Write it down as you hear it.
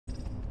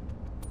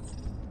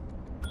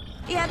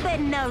You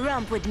better not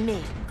romp with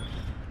me.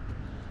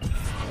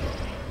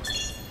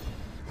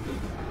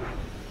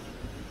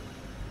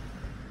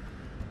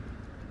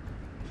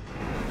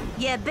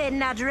 You better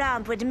not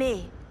romp with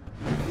me.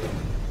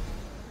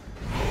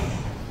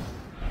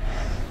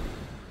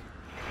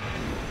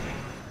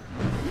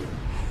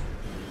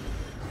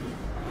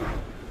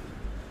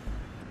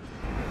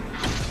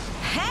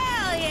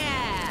 Hell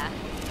yeah!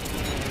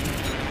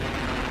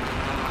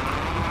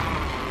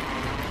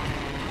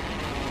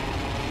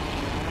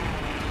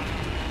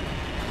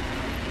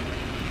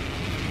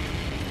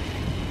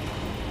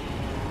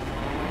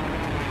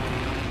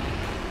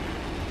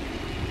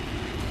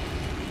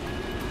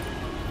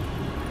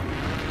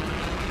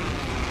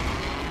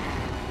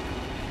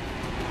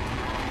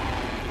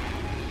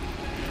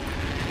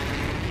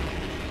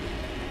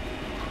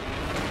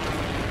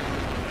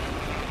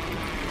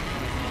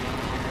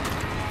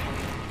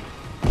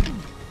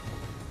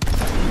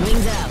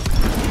 Wings out.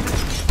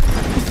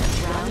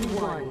 Round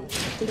 1.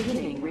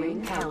 Beginning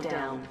ring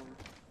countdown.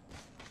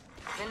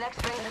 The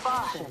next ring is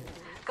far.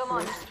 Come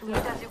on, eat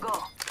as you go.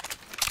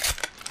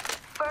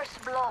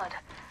 First blood.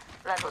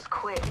 That was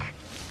quick.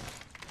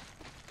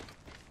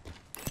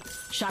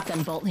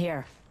 Shotgun bolt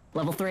here.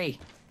 Level 3.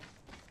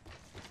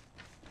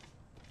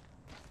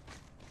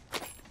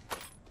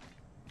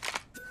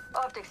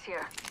 Optics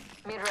here.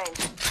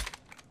 Mid-range.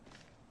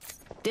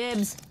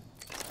 Dibs.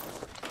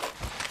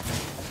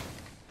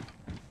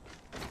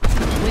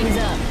 Wings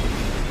up.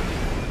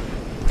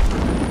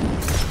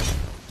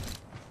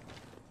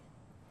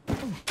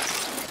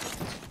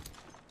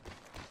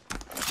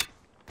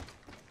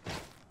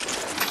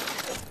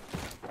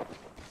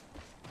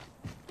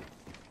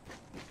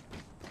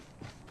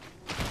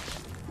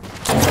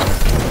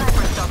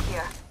 Sniper stock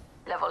here.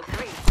 Level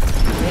 3.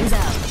 Wings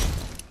out.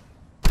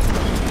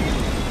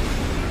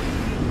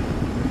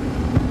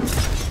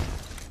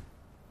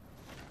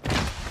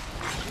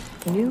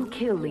 New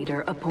kill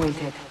leader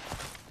appointed.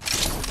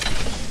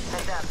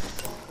 Heads up.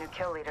 New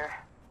kill leader.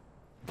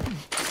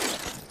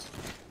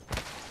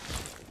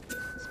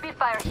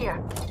 Spitfire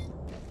here.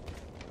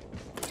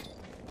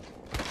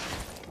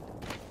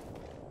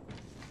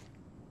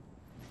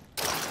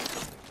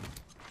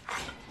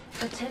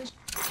 Attention.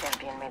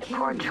 Champion made a Kill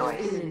poor leader choice.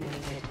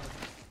 eliminated.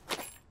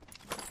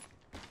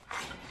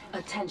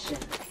 Attention.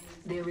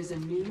 There is a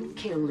new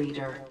kill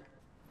leader.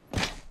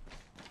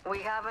 We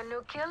have a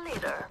new kill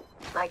leader.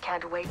 I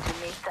can't wait to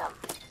meet them.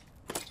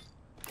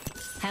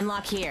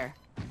 Hemlock here.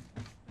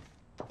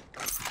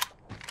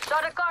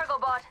 Shot a cargo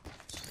bot.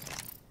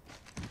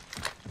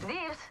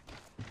 Thieves.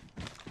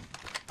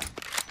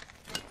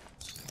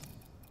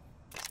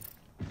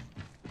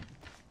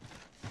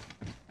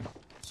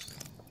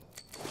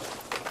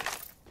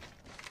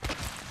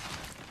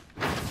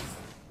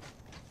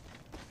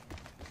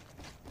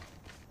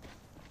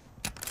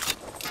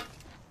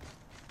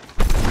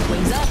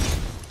 Wings up.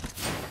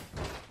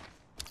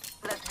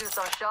 Let's do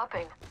some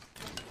shopping.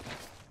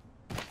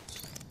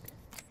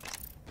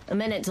 A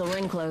minute till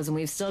ring close and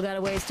we've still got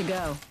a ways to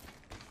go.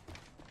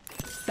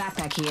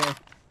 Backpack here.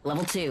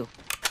 Level 2.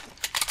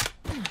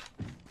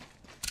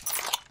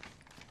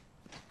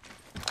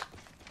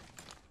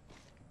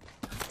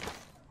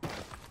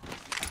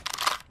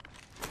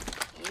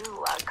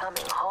 You are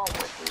coming home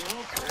with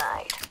me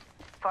tonight.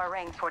 Far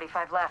ring,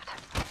 45 left.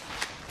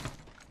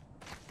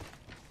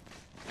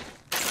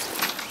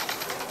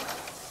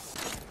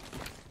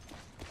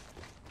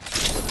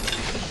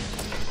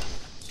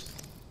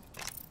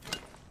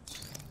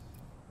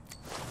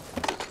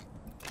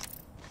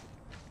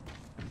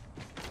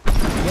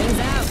 Wings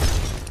out.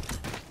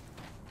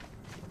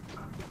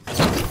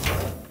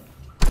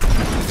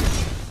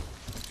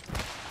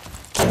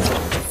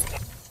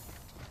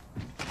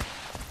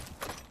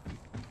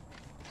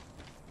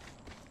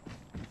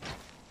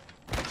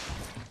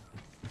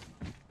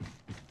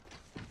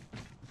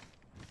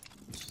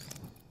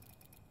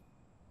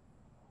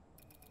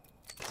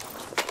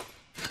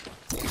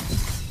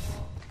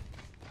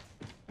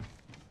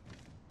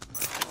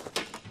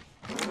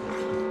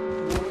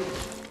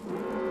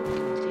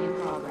 In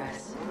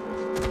progress.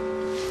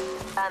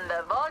 And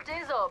the vault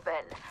is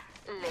open.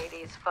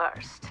 Ladies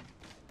first.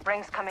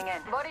 Rings coming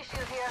in. Body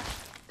shield here.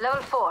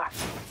 Level 4.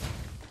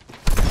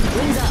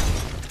 Wings up.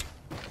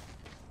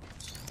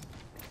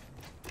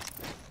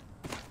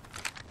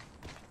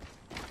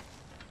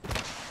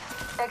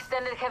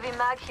 Extended heavy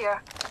mag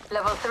here.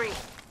 Level 3.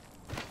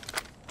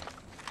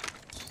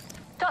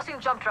 Tossing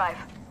jump drive.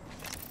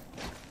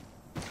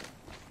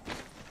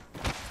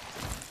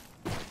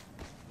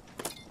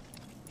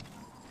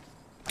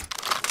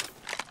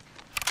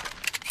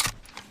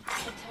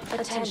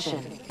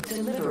 Attention.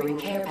 Delivering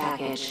care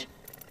package.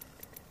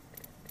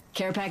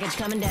 Care package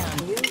coming down.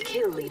 New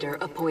kill leader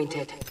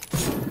appointed.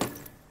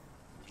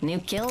 New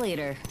kill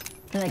leader.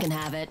 Then I can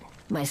have it.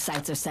 My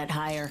sights are set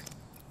higher.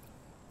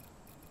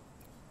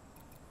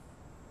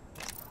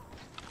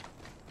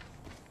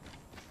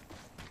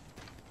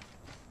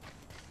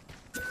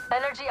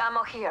 Energy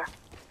ammo here.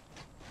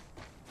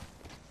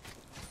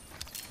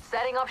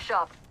 Setting up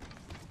shop.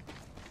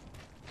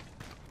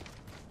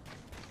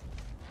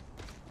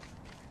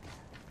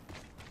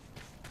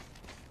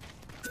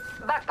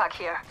 Backpack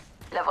here.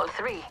 Level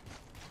 3.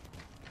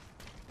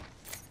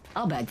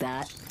 I'll bag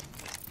that.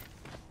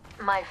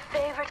 My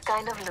favorite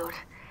kind of loot.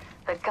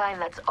 The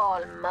kind that's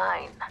all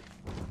mine.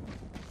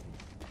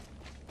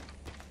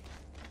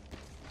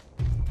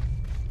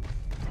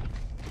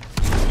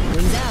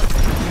 Wings out.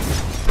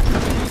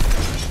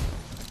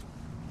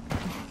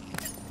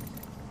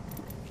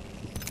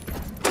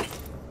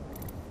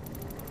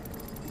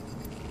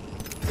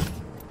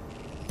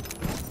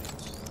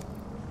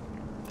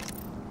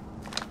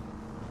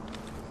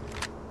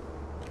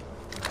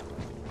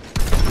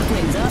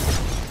 Wings up.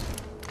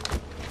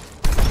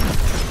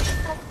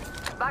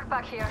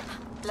 Backpack here.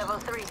 Level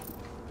 3.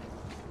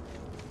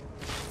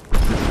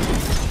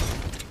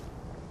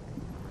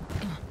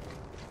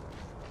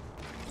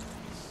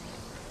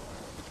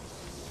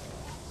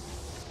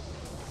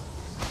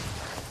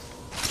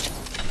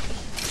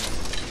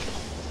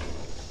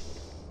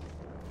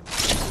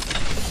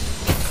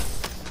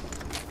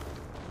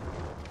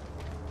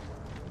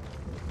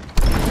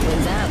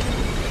 Wings out.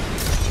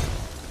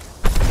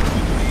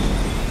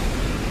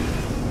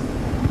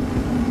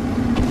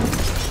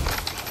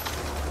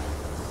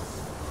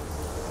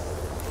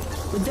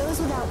 Would those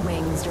without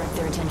wings direct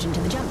their attention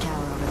to the jump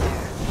tower over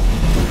there?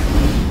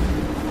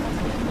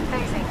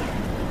 Facing.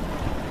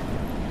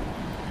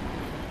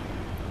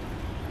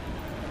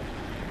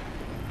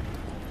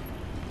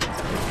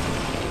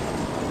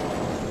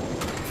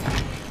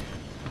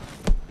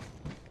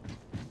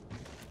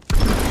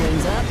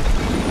 Wings up.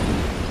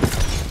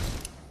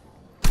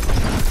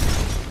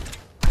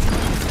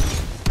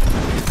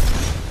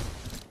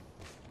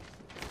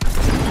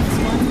 That's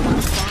one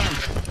box farm.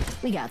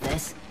 We got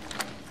this.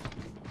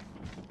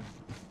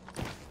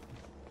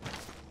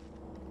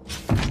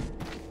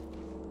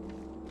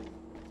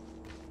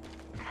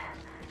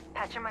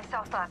 Patching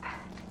myself up.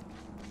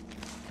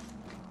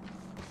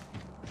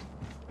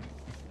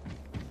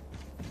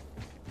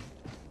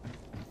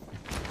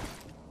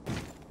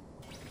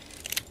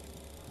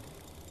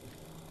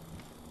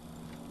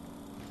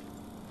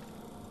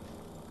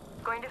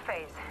 Going to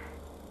phase.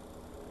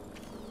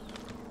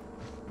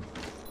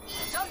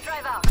 Don't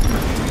drive out.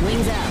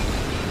 Wings out.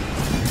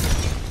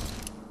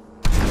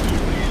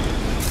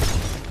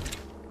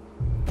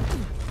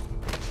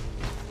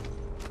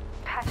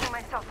 Patching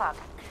myself up.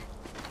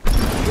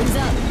 Wings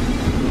up.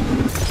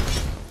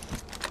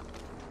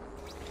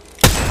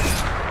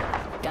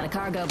 Got a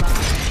cargo box.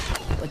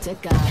 What's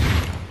it got?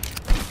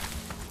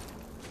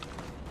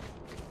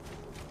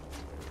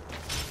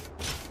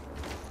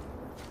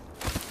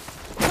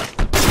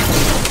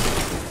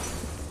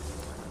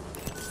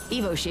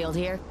 Evo shield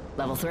here.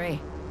 Level 3.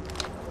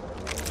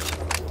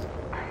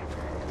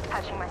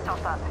 Patching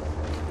myself up.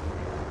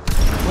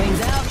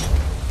 Wings out.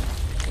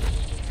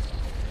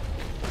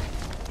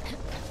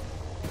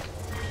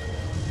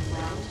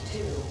 Round 2.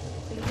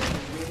 Begin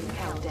ring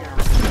countdown.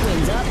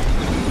 Wings up.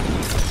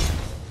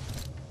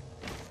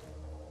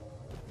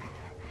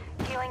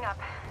 Healing up.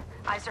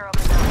 Eyes are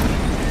open now.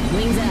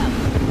 Wings out.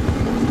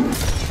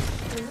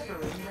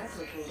 Delivering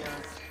replicator.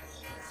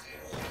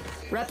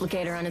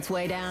 Replicator on its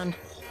way down.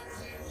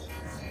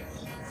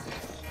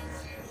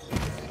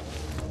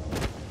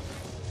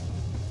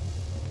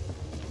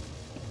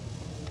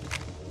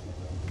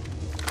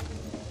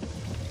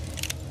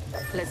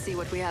 Let's see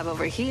what we have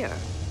over here.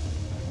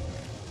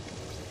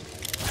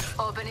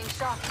 Opening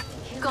shop.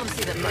 Come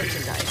see the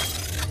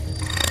merchandise.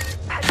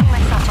 Patching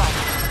myself up.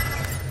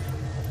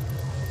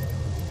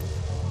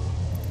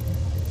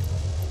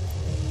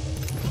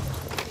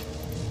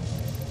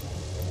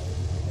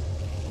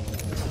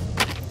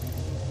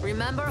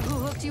 Remember who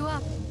hooked you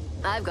up?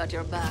 I've got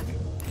your back.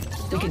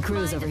 We can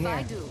cruise over Don't here.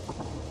 mind if I do.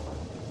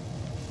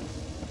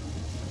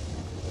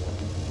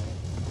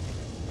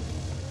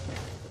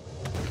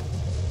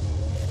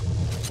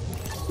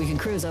 We can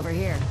cruise over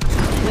here.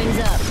 Wings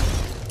up.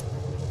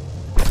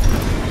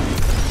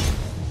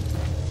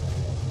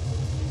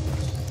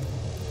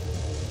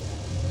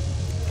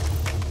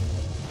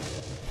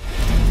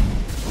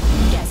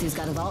 Guess who's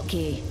got a vault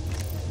key?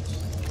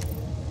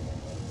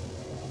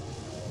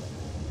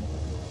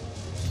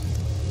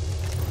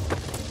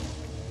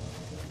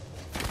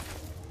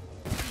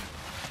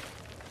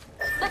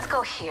 Let's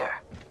go here.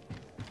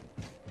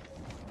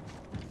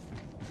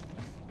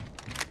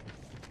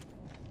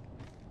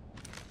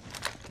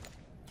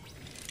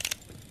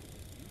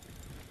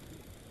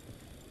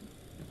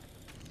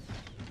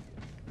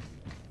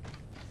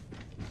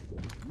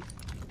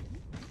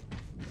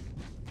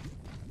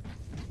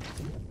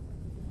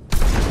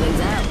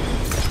 Wings out.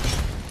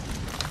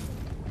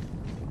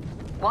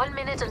 1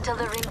 minute until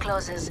the ring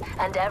closes,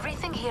 and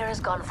everything here is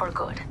gone for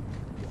good.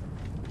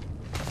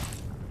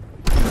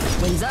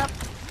 Wings up.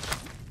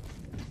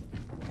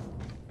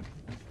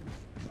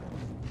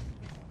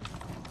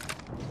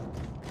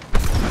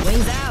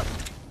 Wings out.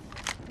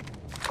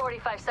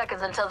 45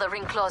 seconds until the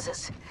ring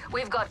closes.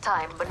 We've got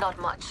time, but not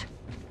much.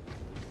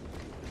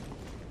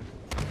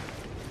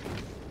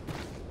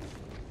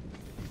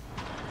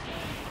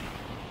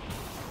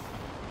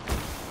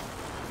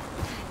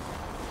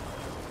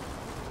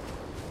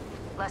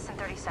 Less than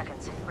 30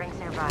 seconds. Rings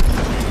nearby.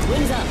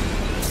 Wings up.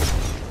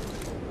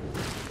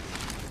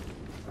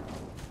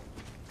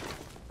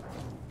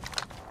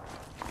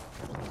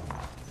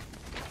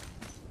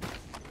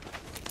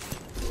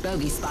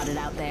 Bogey spotted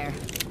out there.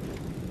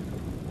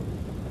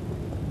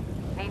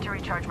 Need to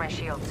recharge my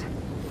shields.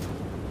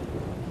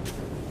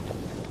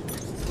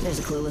 There's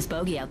a clueless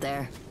bogey out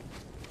there.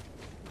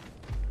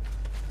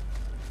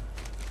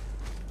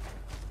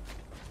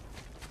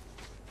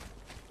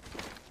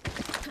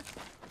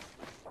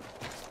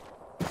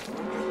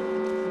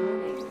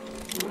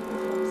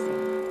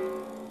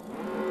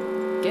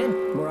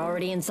 Good. We're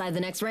already inside the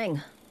next ring.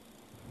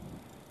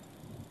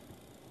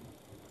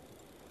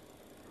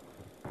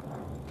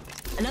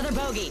 Another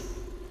bogey.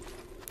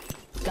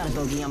 Got a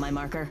bogey on my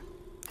marker.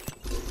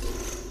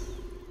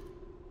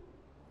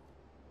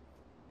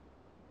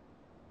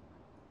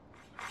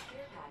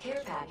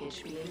 Care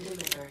package being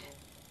delivered.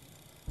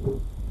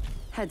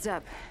 Heads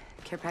up.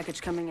 Care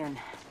package coming in.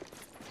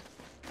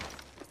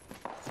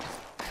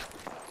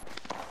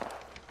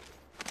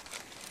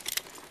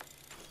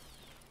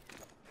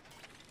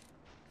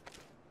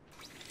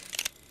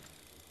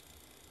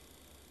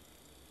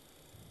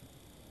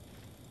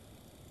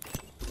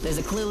 There's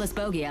a clueless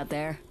bogey out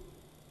there.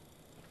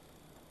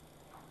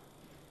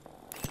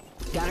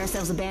 Got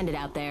ourselves a bandit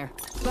out there.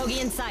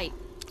 Bogey in sight.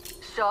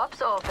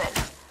 Shops open.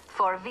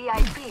 For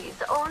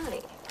VIPs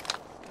only.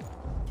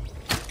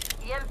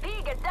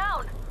 EMP, get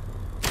down!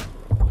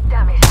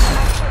 Damn it.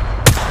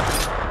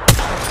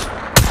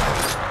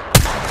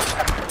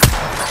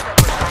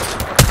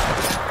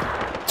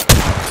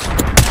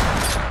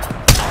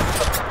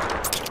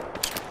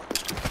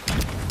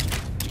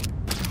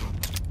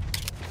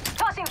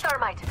 Tossing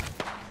thermite!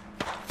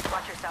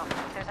 Watch yourself.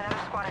 There's another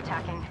squad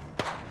attacking.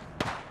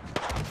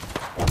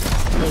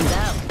 Wings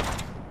out.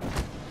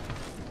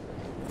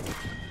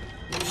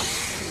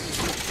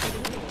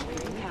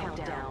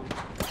 Countdown.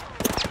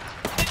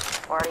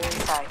 Already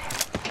inside.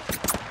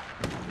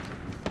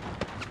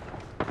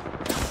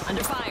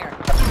 Under fire.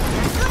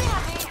 Pretty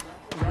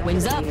happy!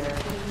 Wings up.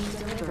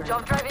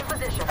 Jump drive in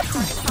position.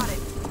 Target spotted.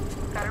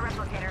 Got a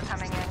replicator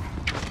coming in.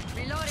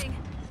 Reloading.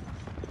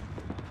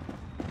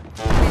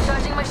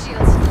 Recharging my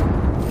shields.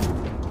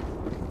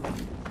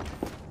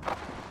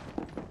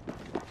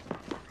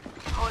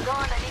 Hold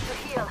on, I need to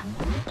heal.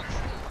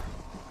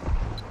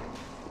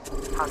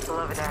 Hostile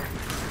over there.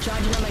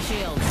 Charging on my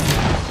shields.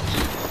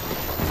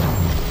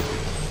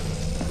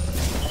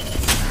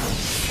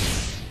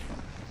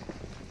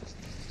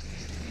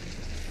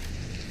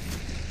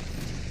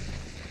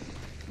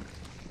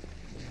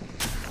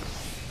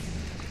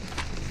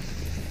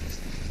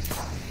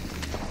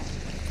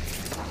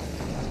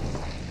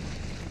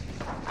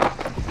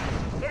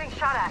 Getting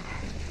shot at.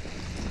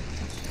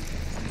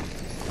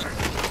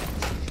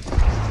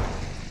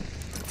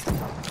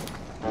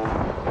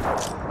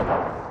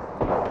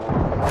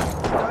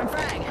 Throwing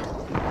frag.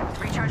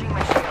 Recharging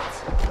my shields.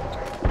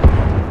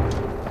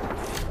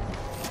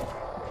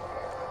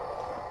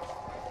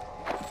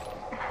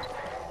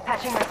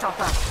 Patching myself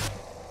up.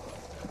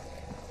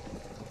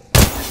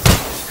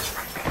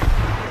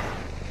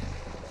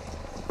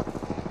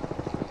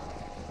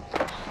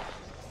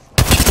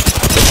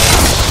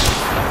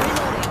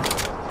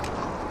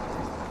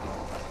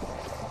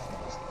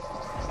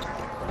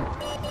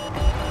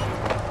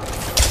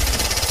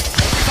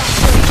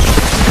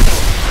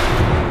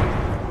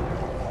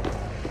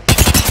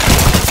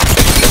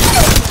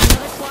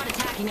 Another squad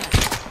attacking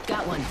us.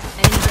 Got one.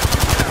 Enemy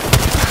down.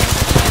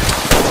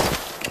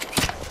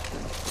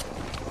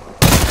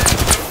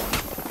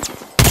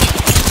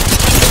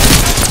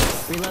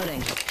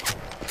 Reloading.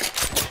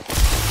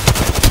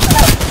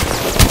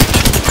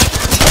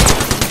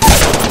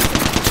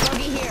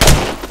 Bogey here.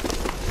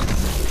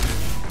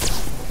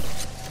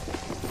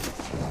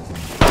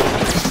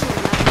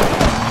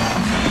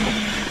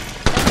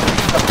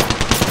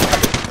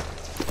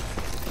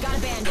 Got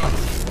a bandit.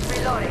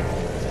 Reloading.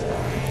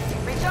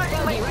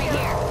 Recharging my Bogey right shields.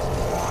 here.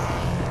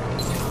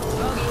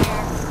 Bogey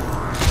here.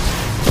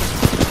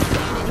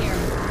 Bandit here.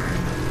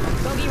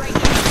 Bogey right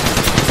here.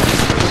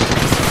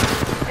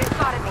 They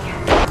spotted me.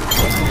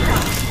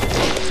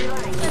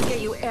 Reloading. Let's get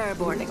you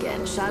airborne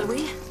again, shall we?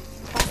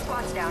 All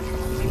squads down.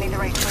 We made the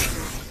right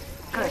choices.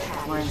 Good.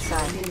 We're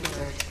inside.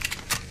 Delivered.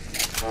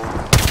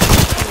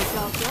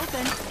 Shops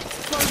open.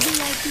 For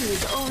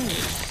VIPs only.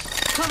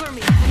 Cover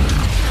me.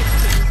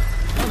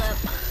 Hold up.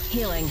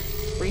 Healing.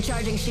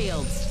 Recharging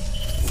shields.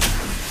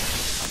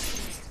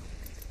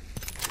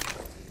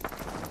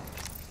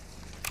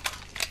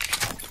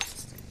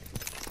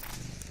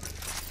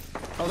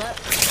 Hold up.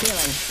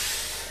 Healing.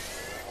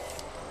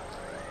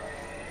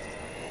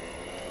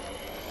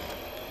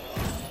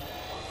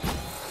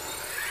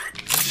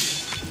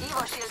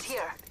 Evo shield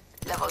here.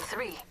 Level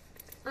 3.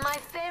 My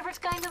favorite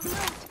kind of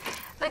loot.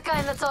 The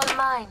kind that's all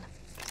mine.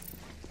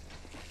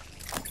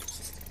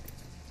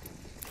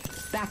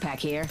 Backpack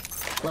here.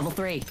 Level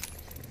 3.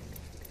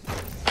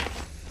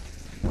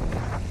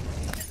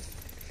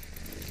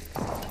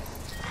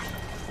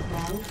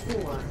 Round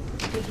 4.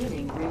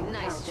 Beginning ring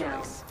Nice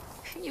countdown. choice.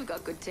 You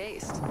got good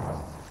taste.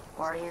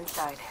 Already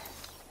inside.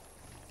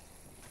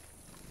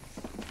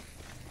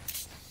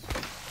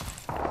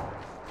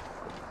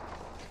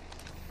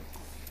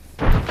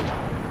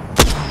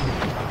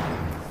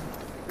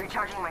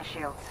 Recharging my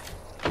shields.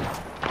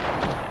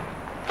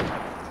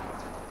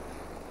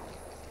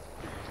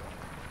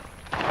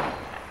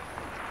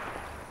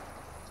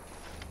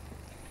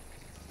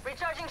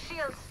 Recharging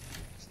shields.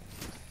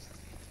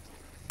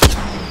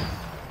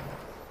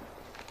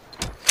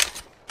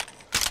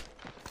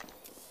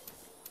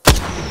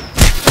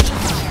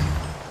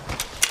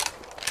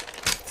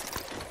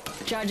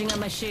 Charging on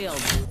my shield.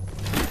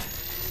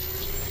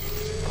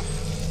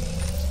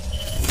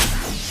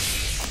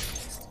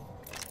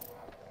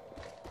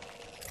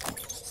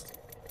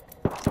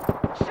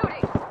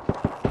 Shooting.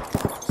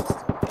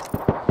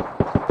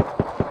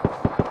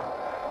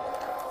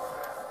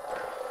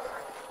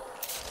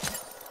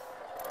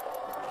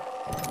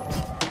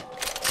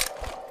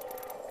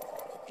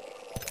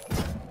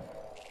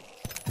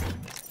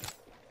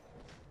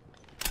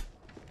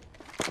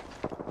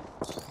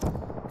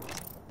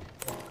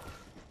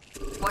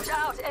 Watch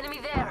out, enemy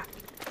there.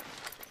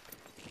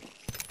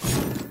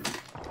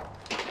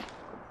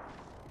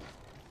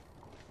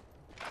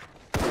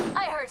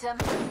 I hurt him.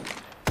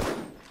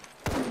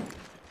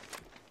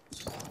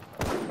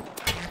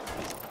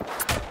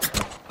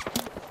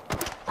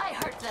 I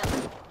hurt them.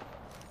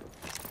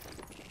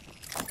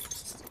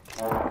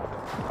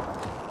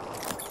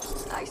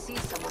 I see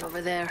someone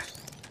over there.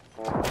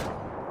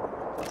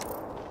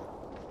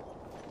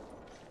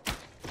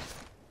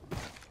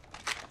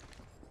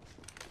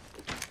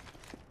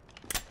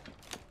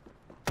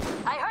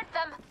 I hurt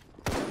them.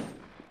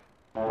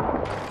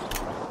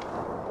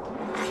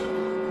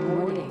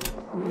 Warning.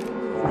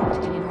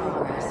 Movement in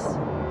progress.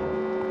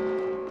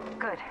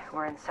 Good,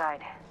 we're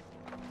inside.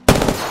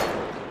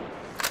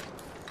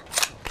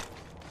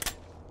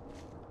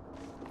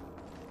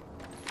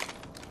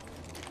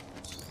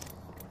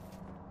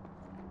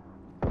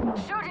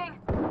 Shooting!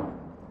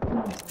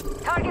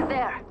 Target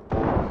there!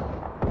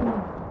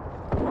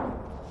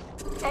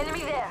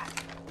 Enemy there!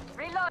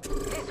 Reload!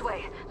 This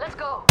way, let's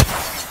go!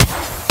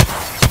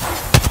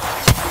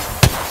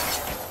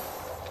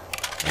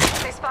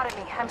 They spotted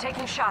me, I'm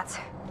taking shots.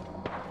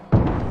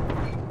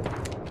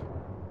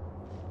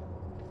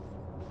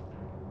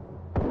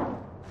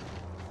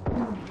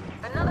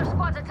 Another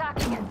squad's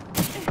attacking.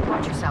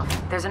 Watch yourself,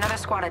 there's another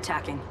squad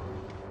attacking.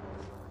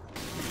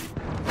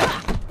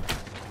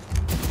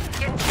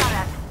 Getting shot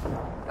at.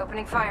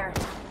 Opening fire.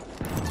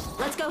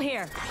 Let's go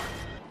here.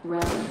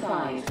 Round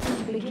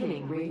 5.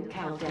 Beginning ring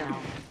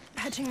countdown.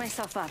 Patching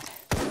myself up.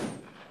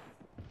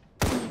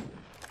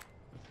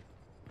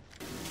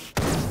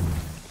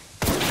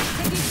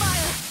 Taking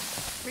fire!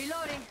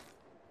 Reloading.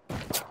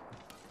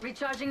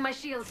 Recharging my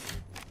shields.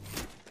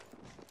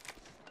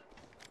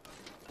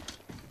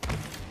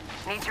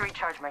 Need to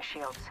recharge my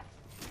shields.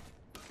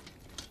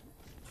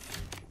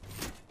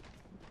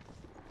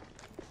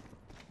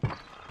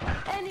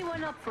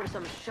 Anyone up for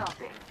some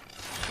shopping?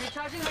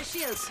 Recharging my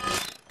shields.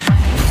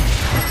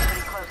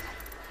 Pretty close.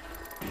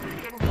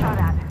 Getting shot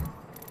at.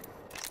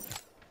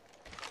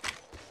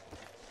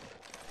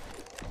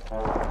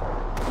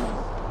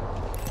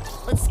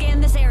 Let's scan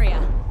this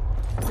area.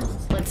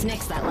 Let's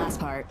nix that last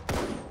part.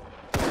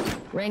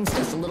 Ring's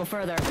just a little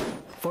further.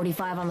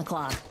 45 on the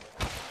clock.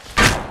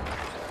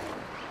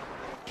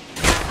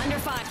 Under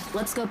 5.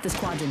 Let's scope this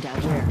quadrant out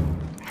here.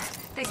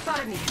 They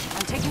spotted me.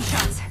 I'm taking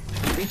shots.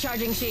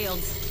 Recharging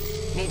shields.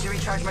 Need to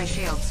recharge my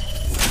shields.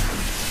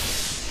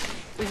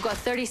 We've got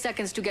 30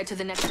 seconds to get to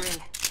the next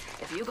ring.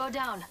 If you go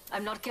down,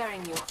 I'm not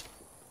carrying you.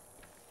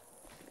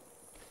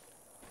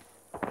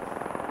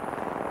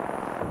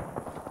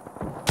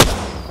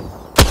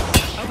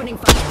 Opening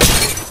fire.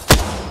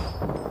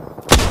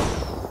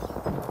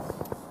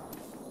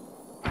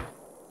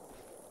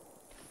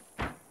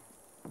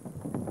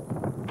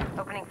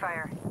 Opening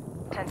fire.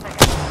 10 seconds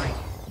to the ring.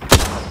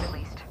 Close at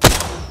least.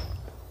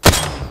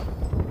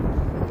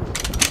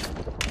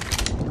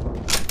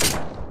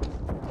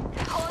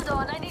 Hold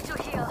on, I need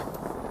to heal.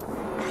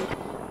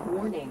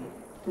 Warning.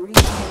 Ring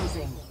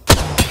closing.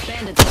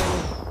 Bandits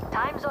hurting.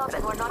 Time's up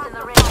and we're not in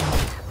the ring.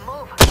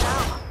 Move,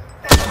 now.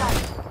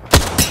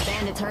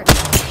 Bandits hurting.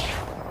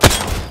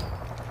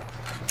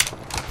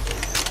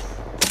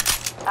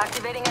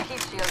 Activating a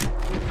heat shield.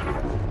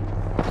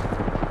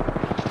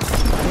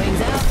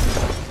 Wings out.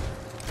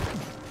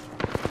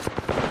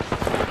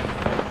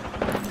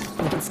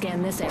 We can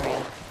scan this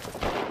area.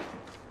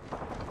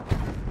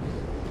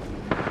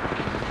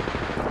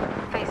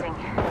 Phasing.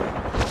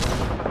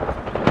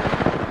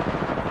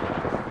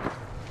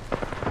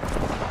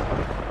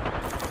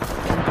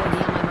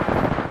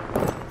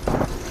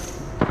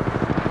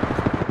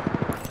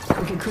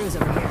 We can cruise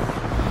over here.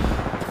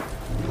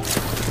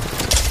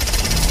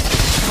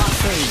 Box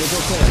 3,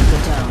 visual clear,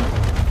 good tone.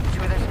 2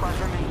 other squads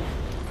remain.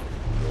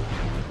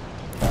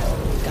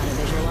 Got a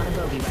visual on a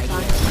bogey right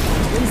here.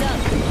 Wings up.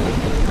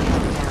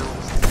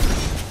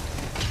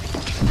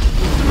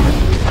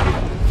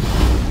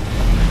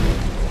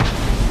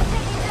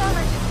 Taking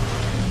damage.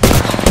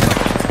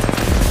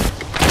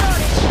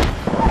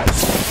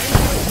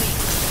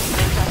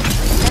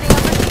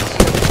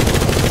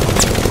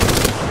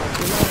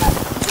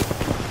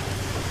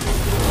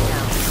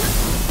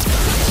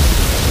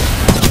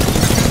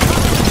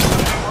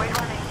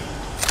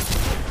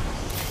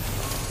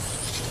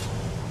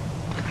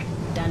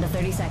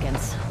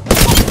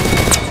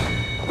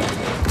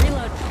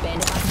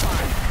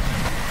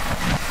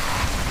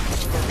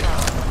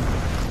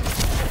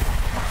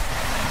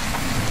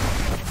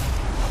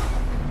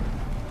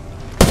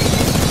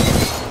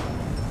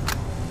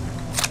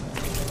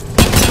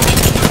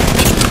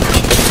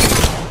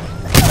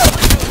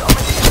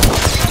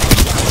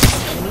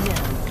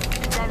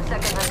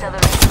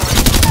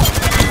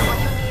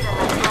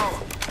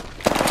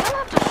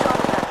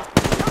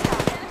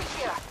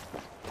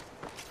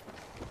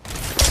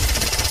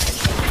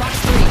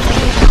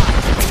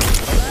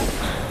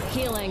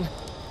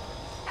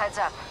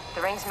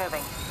 Rings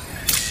moving.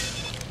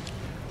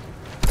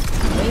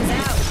 Wings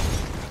out.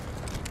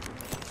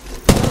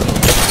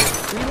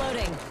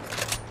 Reloading.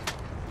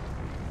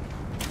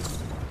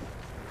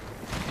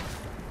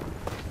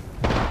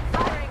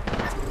 Firing!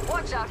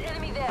 Watch out,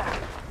 enemy there!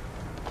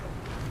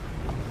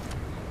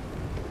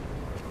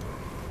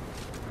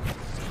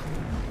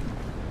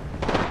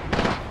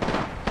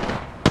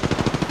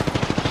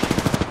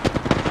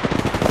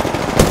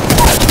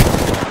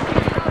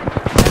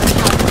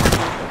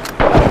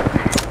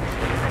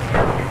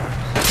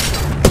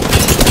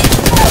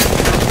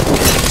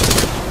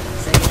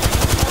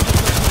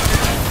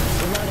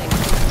 Reloading.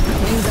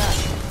 Wings up.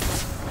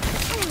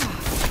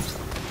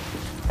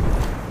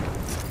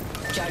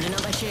 Charging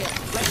up my shield.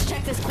 Let's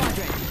check this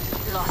quadrant.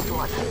 Lost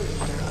one.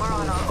 We're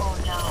on our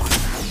own now.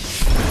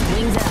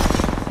 Wings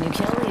out. New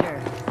kill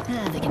leader.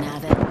 Ah, they can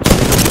have it.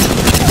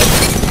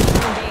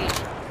 Engage.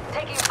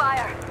 Taking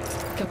fire.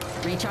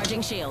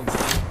 Recharging shields.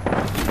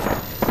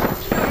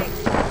 Shooting.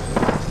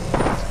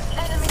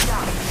 Enemy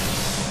down.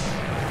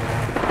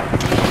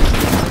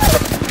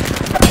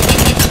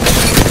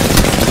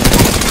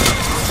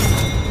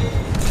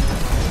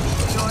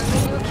 You're the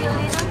new kill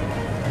leader?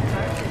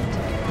 Perfect.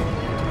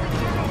 You do the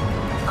killing.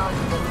 I'll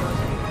do the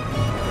losing.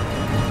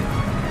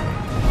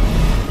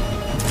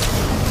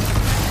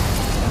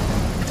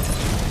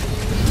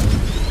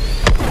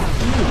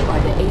 You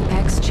are the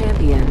Apex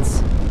champions.